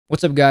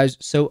What's up, guys?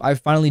 So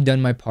I've finally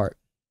done my part.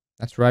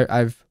 That's right,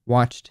 I've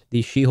watched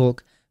the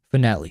She-Hulk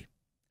finale.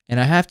 And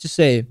I have to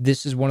say,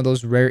 this is one of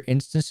those rare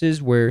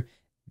instances where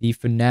the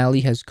finale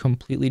has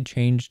completely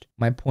changed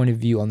my point of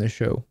view on the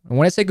show. And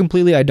when I say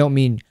completely, I don't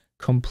mean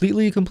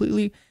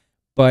completely,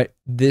 but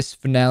this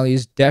finale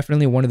is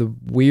definitely one of the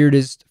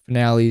weirdest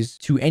finales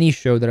to any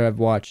show that I've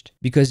watched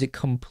because it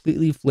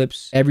completely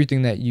flips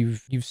everything that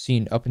you've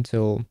seen up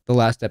until the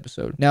last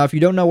episode. Now, if you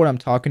don't know what I'm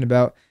talking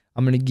about,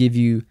 I'm going to give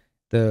you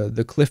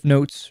the cliff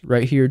notes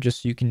right here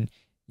just so you can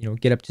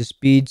get up to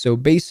speed. So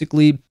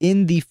basically,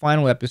 in the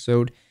final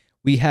episode,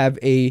 we have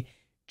a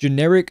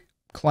generic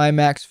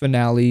climax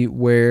finale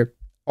where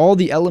all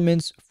the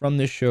elements from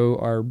the show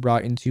are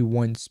brought into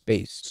one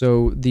space.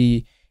 So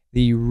the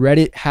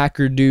Reddit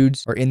hacker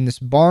dudes are in this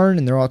barn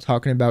and they're all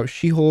talking about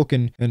She-Hulk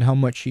and how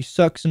much she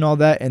sucks and all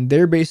that, and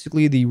they're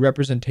basically the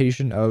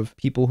representation of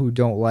people who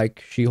don't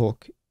like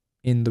She-Hulk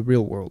in the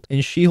real world.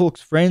 And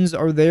She-Hulk's friends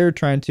are there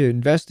trying to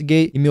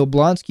investigate. Emil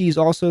Blonsky is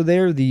also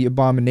there, the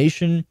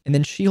Abomination. And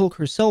then She-Hulk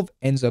herself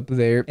ends up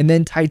there. And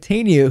then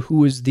Titania,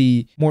 who is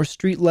the more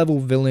street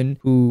level villain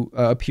who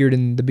appeared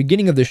in the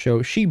beginning of the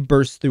show, she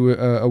bursts through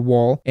a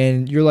wall.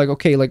 And you're like,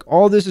 okay, like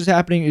all this is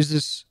happening.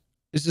 Is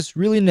this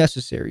really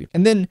necessary?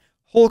 And then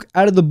Hulk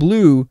out of the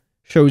blue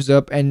shows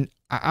up, and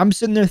I'm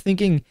sitting there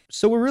thinking,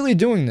 so we're really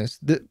doing this.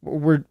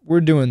 We're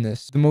doing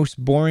this. The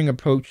most boring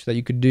approach that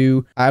you could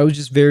do. I was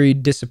just very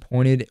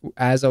disappointed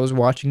as I was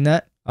watching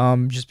that.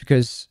 Just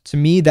because to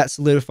me that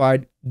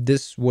solidified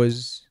this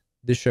was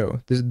the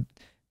show. The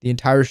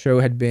entire show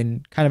had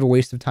been kind of a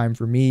waste of time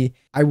for me.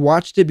 I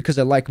watched it because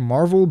I like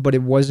Marvel, but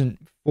it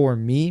wasn't for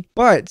me.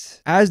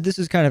 But as this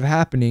is kind of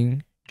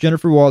happening,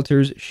 Jennifer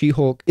Walters,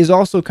 She-Hulk, is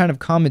also kind of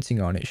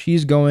commenting on it.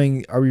 She's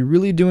going, are we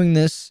really doing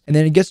this? And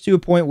then it gets to a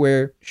point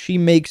where she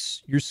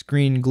makes your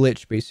screen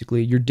glitch,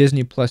 basically, your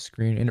Disney Plus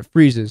screen, and it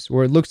freezes,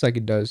 or it looks like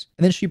it does.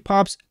 And then she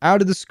pops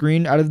out of the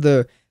screen, out of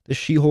the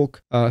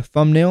She-Hulk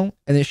thumbnail,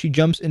 and then she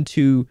jumps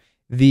into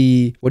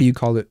the, what do you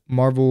call it,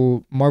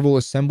 Marvel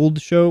Assembled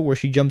show, where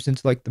she jumps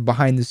into like the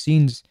behind the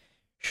scenes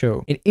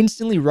show. And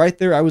instantly right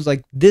there, I was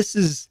like, this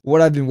is what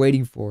I've been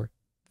waiting for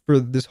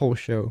this whole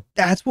show.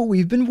 That's what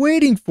we've been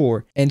waiting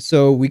for. And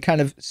so we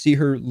kind of see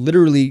her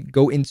literally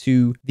go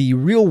into the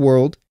real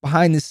world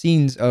behind the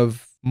scenes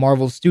of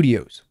Marvel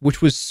Studios,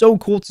 which was so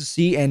cool to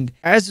see. And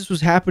as this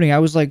was happening, I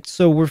was like,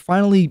 so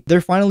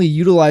they're finally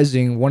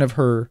utilizing one of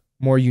her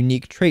more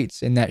unique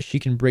traits in that she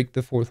can break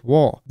the fourth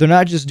wall. They're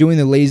not just doing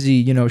the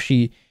lazy,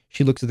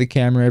 she looks at the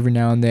camera every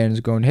now and then and is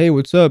going, hey,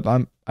 what's up?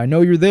 I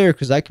know you're there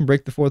because I can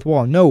break the fourth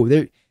wall. No,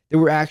 they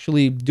were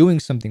actually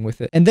doing something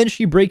with it. And then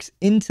she breaks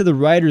into the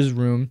writer's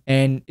room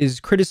and is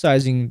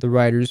criticizing the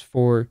writers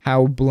for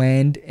how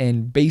bland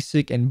and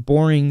basic and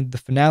boring the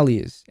finale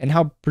is and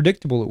how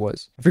predictable it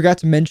was. I forgot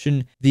to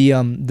mention the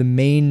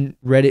main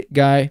Reddit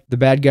guy, the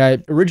bad guy.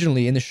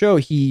 Originally in the show,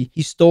 he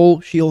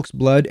stole She-Hulk's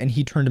blood and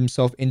he turned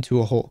himself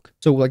into a Hulk.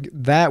 So like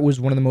that was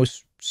one of the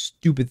most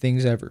stupid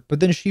things ever. But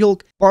then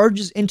She-Hulk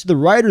barges into the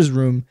writer's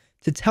room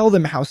to tell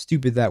them how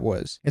stupid that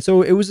was. And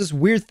so it was this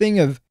weird thing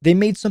of they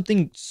made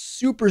something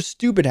super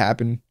stupid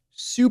happen,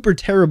 super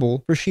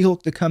terrible, for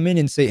She-Hulk to come in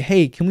and say,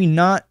 hey, can we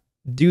not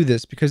do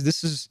this because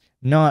this is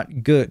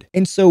not good?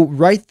 And so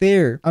right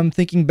there, I'm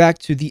thinking back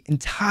to the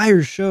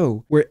entire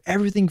show where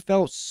everything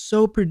felt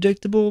so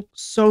predictable,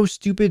 so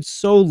stupid,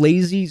 so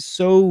lazy,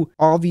 so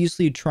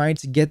obviously trying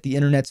to get the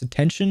internet's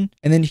attention.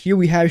 And then here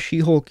we have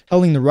She-Hulk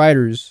telling the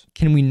writers,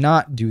 can we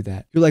not do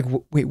that? You're like,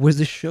 wait, was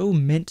the show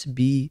meant to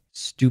be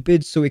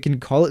stupid so it can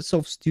call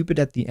itself stupid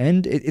at the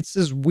end? It's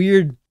this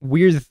weird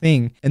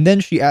thing. And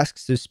then she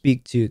asks to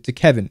speak to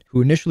Kevin,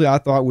 who initially I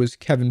thought was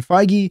Kevin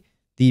Feige,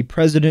 the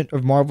president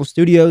of Marvel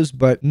Studios,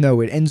 but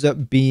no, it ends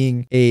up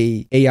being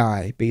a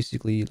AI,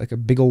 basically like a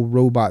big old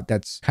robot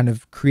that's kind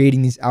of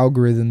creating these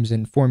algorithms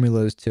and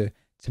formulas to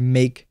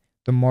make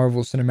the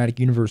Marvel Cinematic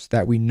Universe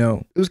that we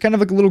know. It was kind of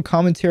like a little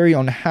commentary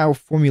on how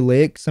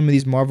formulaic some of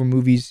these Marvel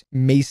movies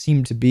may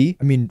seem to be.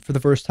 I mean, for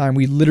the first time,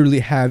 we literally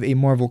have a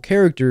Marvel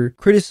character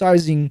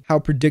criticizing how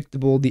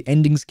predictable the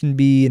endings can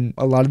be and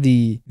a lot of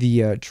the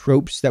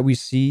tropes that we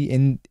see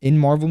in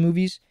Marvel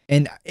movies.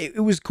 And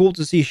it was cool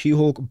to see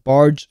She-Hulk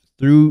barge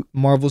through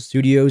Marvel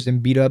Studios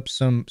and beat up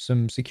some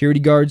security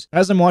guards.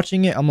 As I'm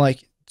watching it, I'm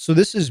like, so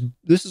this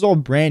is all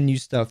brand new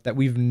stuff that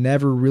we've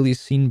never really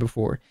seen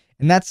before.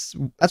 And that's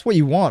what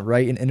you want,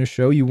 right? In a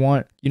show, you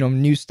want,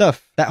 new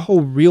stuff. That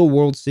whole real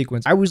world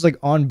sequence, I was like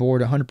on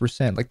board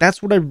 100%. Like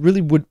that's what I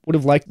really would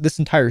have liked this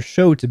entire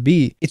show to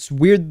be. It's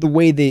weird the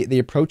way they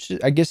approached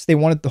it. I guess they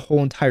wanted the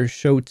whole entire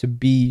show to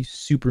be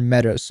super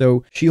meta.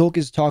 So She-Hulk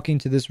is talking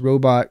to this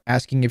robot,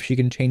 asking if she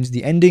can change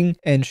the ending,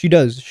 and she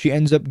does. She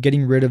ends up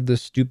getting rid of the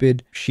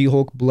stupid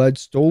She-Hulk blood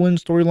stolen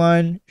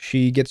storyline.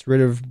 She gets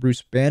rid of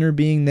Bruce Banner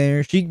being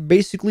there. She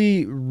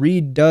basically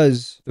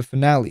redoes the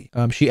finale.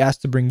 She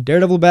asked to bring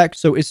Daredevil back. back.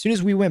 So as soon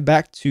as we went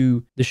back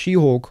to the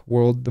She-Hulk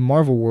world, the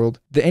Marvel world,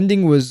 the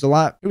ending was a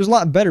lot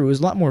better. It was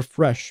a lot more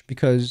fresh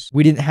because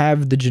we didn't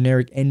have the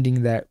generic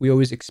ending that we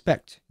always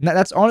expect. And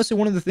that's honestly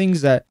one of the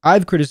things that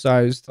I've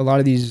criticized a lot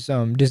of these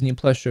Disney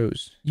Plus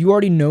shows. You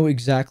already know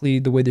exactly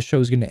the way the show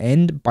is going to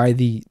end by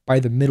the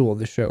middle of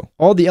the show.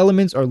 All the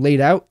elements are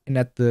laid out, and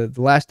at the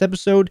last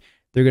episode,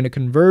 they're going to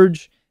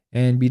converge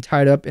and be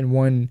tied up in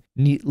one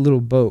neat little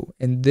bow.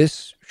 And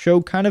this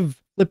show kind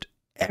of flipped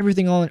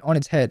everything on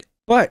its head.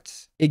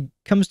 But it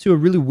comes to a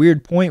really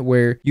weird point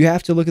where you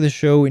have to look at the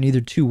show in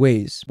either two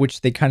ways,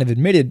 which they kind of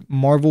admitted.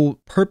 Marvel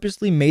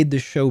purposely made the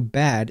show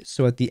bad,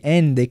 so at the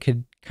end they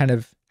could kind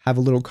of have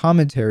a little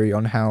commentary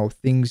on how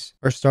things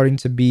are starting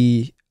to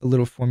be a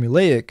little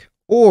formulaic,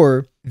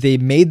 or they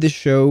made the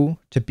show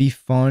to be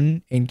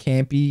fun and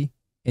campy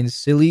and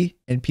silly,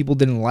 and people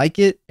didn't like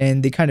it,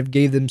 and they kind of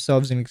gave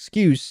themselves an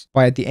excuse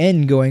by at the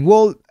end going,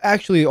 well,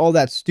 actually all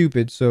that's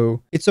stupid,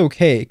 so it's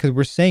okay because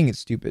we're saying it's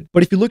stupid.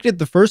 But if you looked at it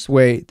the first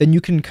way, then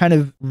you can kind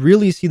of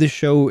really see the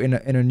show in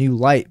a new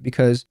light,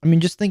 because I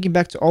mean, just thinking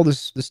back to all the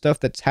stuff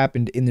that's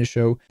happened in the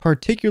show,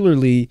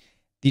 particularly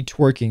the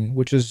twerking,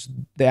 which is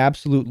the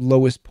absolute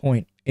lowest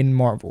point in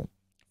Marvel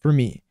for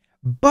me.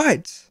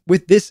 But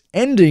with this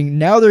ending,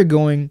 now they're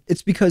going,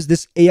 it's because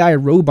this AI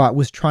robot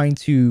was trying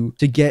to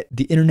get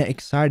the internet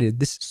excited.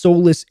 This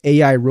soulless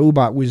AI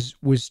robot was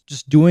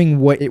just doing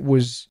what it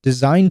was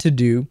designed to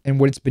do and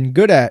what it's been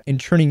good at in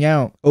churning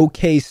out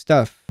okay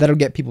stuff that'll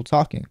get people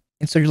talking.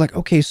 And so you're like,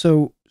 okay,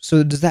 so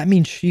does that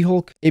mean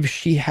She-Hulk, if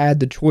she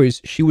had the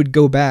choice, she would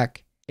go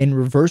back and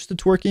reverse the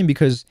twerking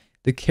because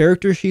the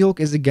character She-Hulk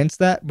is against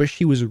that, but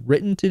she was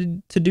written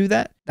to do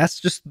that? That's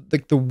just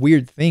like the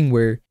weird thing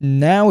where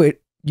now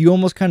you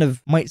almost kind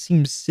of might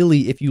seem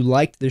silly if you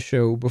liked the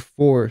show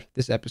before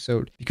this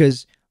episode,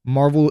 because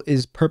Marvel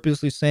is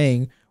purposely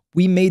saying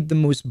we made the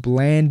most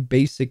bland,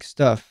 basic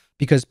stuff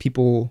because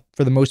people,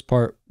 for the most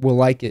part, will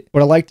like it.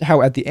 But I liked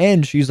how at the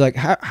end she's like,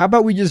 how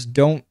about we just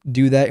don't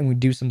do that and we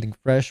do something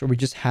fresh, or we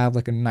just have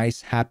like a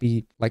nice,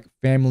 happy, like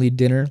family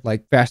dinner,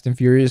 like Fast and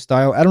Furious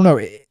style. I don't know.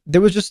 There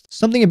was just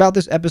something about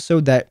this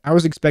episode that I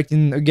was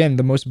expecting, again,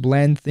 the most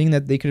bland thing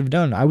that they could have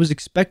done. I was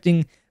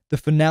expecting the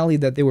finale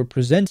that they were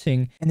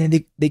presenting, and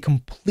then they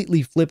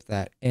completely flipped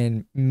that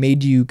and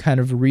made you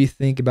kind of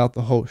rethink about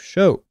the whole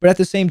show. But at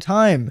the same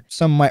time,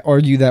 some might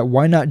argue that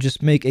why not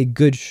just make a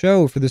good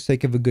show for the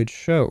sake of a good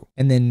show,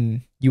 and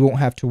then you won't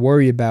have to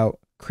worry about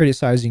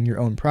criticizing your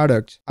own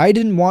product. I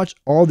didn't watch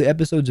all the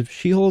episodes of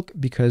She-Hulk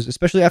because,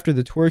 especially after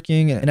the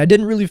twerking, and I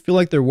didn't really feel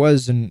like there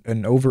was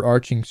an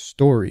overarching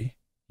story.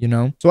 You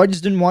know? So I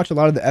just didn't watch a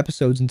lot of the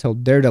episodes until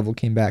Daredevil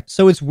came back.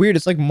 So it's weird.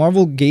 It's like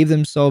Marvel gave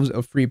themselves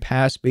a free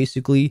pass,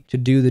 basically, to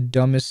do the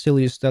dumbest,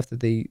 silliest stuff that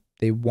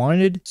they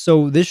wanted.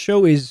 So this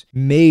show is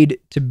made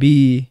to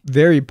be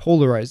very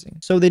polarizing.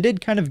 So they did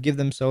kind of give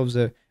themselves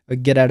a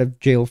get out of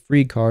jail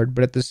free card,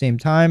 but at the same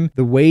time,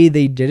 the way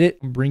they did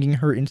it, bringing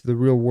her into the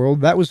real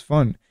world, that was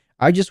fun.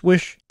 I just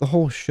wish the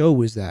whole show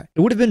was that.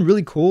 It would have been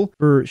really cool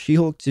for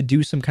She-Hulk to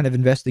do some kind of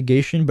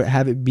investigation, but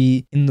have it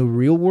be in the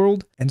real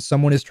world, and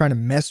someone is trying to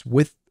mess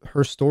with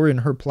her story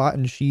and her plot,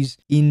 and she's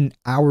in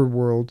our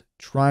world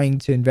trying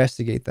to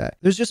investigate that.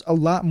 There's just a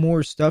lot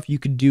more stuff you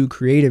could do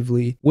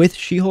creatively with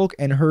She-Hulk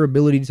and her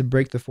ability to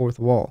break the fourth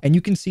wall. And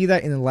you can see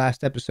that in the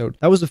last episode.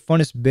 That was the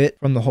funnest bit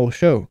from the whole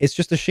show. It's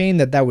just a shame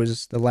that that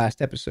was the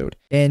last episode.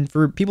 And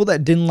for people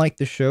that didn't like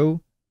the show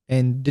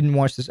and didn't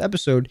watch this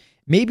episode,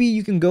 maybe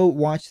you can go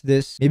watch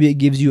this. Maybe it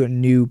gives you a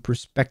new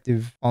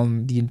perspective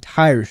on the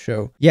entire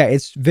show. Yeah,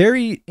 it's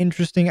very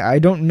interesting. I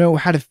don't know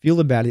how to feel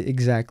about it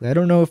exactly. I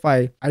don't know if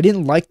I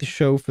didn't like the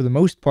show for the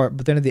most part,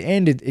 but then at the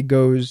end it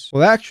goes,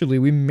 well, actually,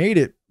 we made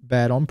it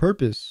bad on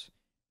purpose.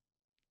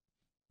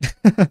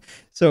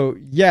 So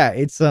yeah,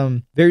 it's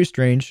very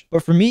strange,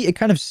 but for me it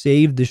kind of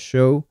saved the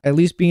show, at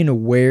least being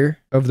aware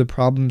of the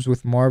problems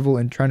with Marvel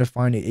and trying to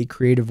find a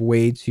creative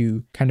way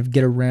to kind of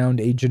get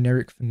around a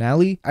generic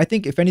finale. I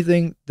think if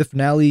anything, the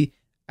finale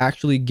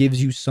actually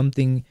gives you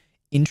something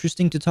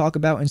interesting to talk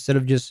about instead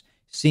of just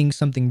seeing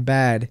something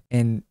bad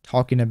and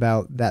talking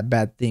about that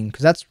bad thing,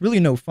 because that's really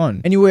no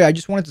fun. Anyway, I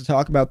just wanted to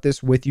talk about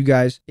this with you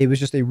guys. It was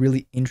just a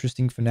really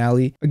interesting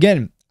finale.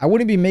 Again, I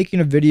wouldn't be making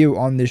a video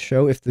on this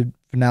show if the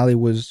finale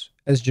was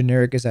as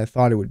generic as I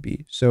thought it would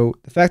be. So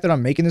the fact that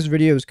I'm making this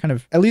video is kind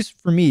of, at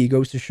least for me,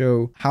 goes to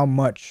show how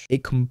much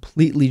it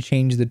completely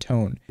changed the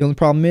tone. The only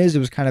problem is it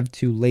was kind of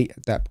too late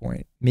at that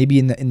point. Maybe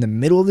in the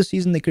middle of the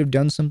season, they could have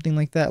done something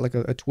like that, like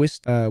a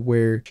twist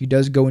where she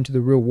does go into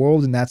the real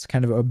world and that's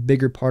kind of a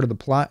bigger part of the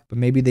plot. But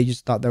maybe they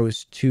just thought that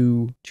was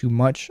too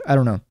much. I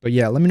don't know. But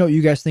yeah, let me know what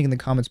you guys think in the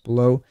comments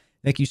below.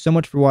 Thank you so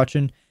much for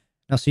watching. And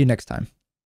I'll see you next time.